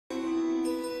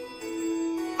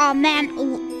Oh man,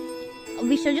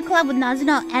 Vshojo Collab with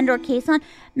Nazuna and or Kson.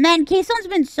 Man, Kson's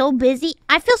been so busy.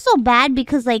 I feel so bad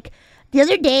because like the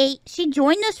other day she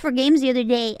joined us for games the other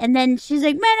day, and then she's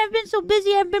like, "Man, I've been so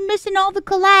busy. I've been missing all the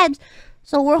collabs."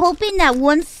 So we're hoping that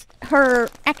once her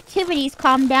activities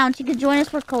calm down, she could join us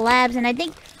for collabs. And I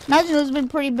think Nazuna's been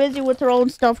pretty busy with her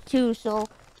own stuff too. So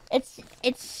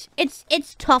it's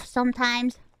tough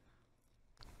sometimes,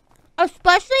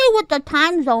 especially with the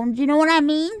time zones. You know what I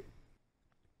mean?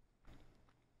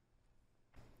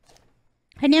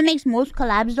 Henya makes most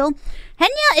collabs though.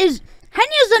 Henya's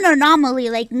an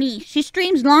anomaly like me. She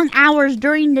streams long hours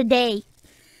during the day.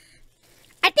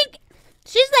 I think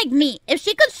she's like me. If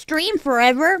she could stream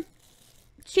forever,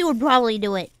 she would probably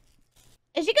do it.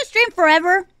 If she could stream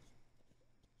forever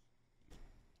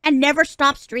and never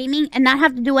stop streaming and not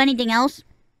have to do anything else,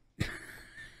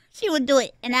 she would do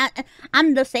it. And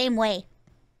I'm the same way.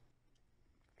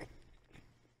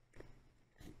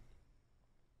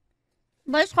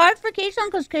 But it's hard for Kson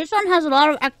because Kson has a lot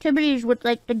of activities with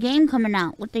like the game coming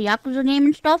out, with the Yakuza game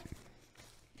and stuff.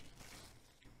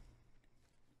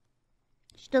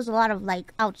 She does a lot of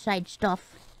like outside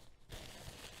stuff.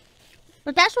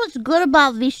 But that's what's good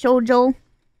about Vshojo.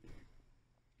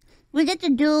 We get to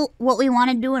do what we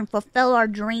want to do and fulfill our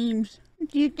dreams.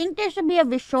 Do you think there should be a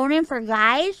Vshonen for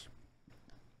guys?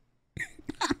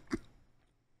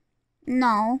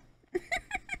 No.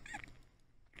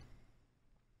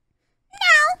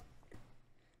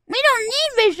 We don't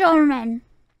need Vshonen.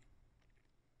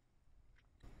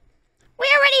 We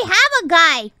already have a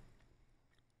guy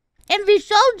in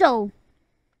Vshojo.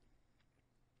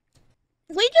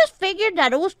 We just figured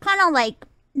that it was kind of like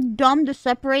dumb to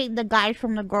separate the guys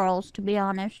from the girls, to be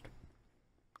honest.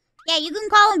 Yeah, you can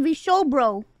call him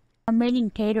Vshojo. I'm eating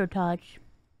tater tots.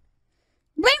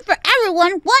 Bring for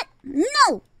everyone? What?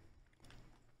 No.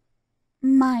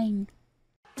 Mine.